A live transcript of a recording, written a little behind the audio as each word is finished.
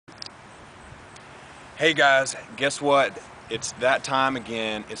Hey guys, guess what? It's that time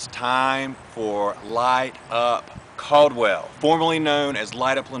again. It's time for Light Up Caldwell, formerly known as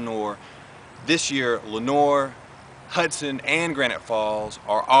Light Up Lenior. This year, Lenior, Hudson, and Granite Falls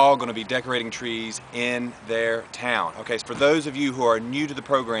are all going to be decorating trees in their town. Okay, so for those of you who are new to the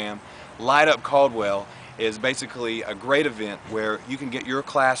program, Light Up Caldwell is basically a great event where you can get your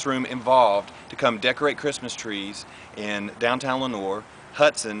classroom involved to come decorate Christmas trees in downtown Lenior,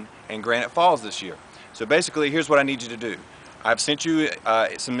 Hudson, and Granite Falls this year. So basically, here's what I need you to do. I've sent you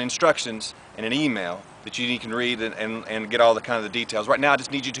some instructions in an email that you can read and get all the kind of the details. Right now, I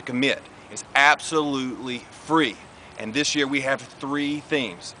just need you to commit. It's absolutely free. And this year we have three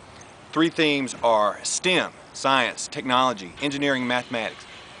themes. Three themes are STEM, science, technology, engineering, mathematics.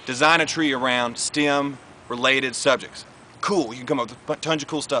 Design a tree around STEM-related subjects. Cool, you can come up with tons of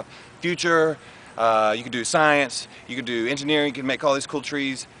cool stuff. Future, you can do science, you can do engineering, you can make all these cool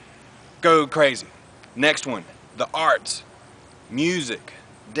trees. Go crazy. Next one, the arts, music,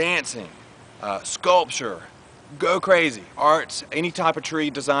 dancing, sculpture, go crazy. Arts, any type of tree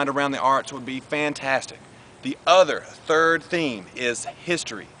designed around the arts would be fantastic. The other, third theme is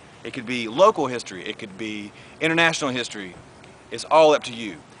history. It could be local history, it could be international history. It's all up to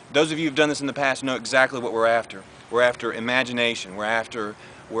you. Those of you who've done this in the past know exactly what we're after. We're after imagination, we're after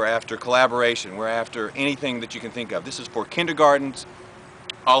collaboration, we're after anything that you can think of. This is for kindergartens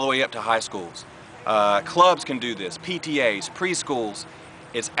all the way up to high schools. Clubs can do this, PTAs, preschools.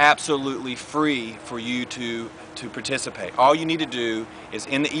 It's absolutely free for you to participate. All you need to do is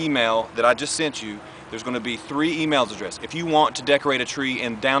in the email that I just sent you, there's going to be 3 emails addressed. If you want to decorate a tree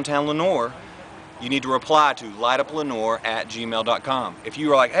in downtown Lenior, you need to reply to lightuplenoir@gmail.com. If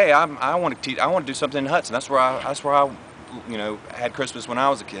you are like, hey, I want to do something in Hudson. That's where I had Christmas when I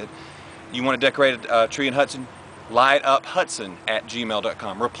was a kid. You want to decorate a tree in Hudson?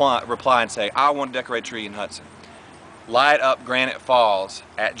 lightuphudson@gmail.com. Reply and say, I want to decorate a tree in Hudson.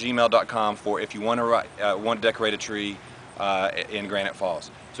 lightupgranitefalls@gmail.com for if you want to decorate a tree in Granite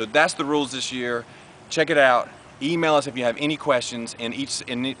Falls. So that's the rules this year. Check it out. Email us if you have any questions in each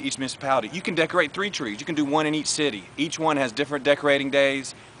municipality. You can decorate 3 trees. You can do 1 in each city. Each one has different decorating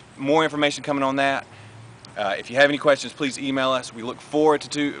days. More information coming on that. If you have any questions, please email us. We look forward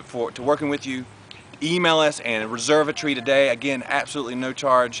to working with you. Email us and reserve a tree today. Again, absolutely no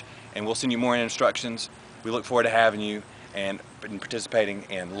charge, and we'll send you more instructions. We look forward to having you and participating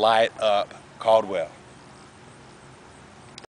in Light Up Caldwell.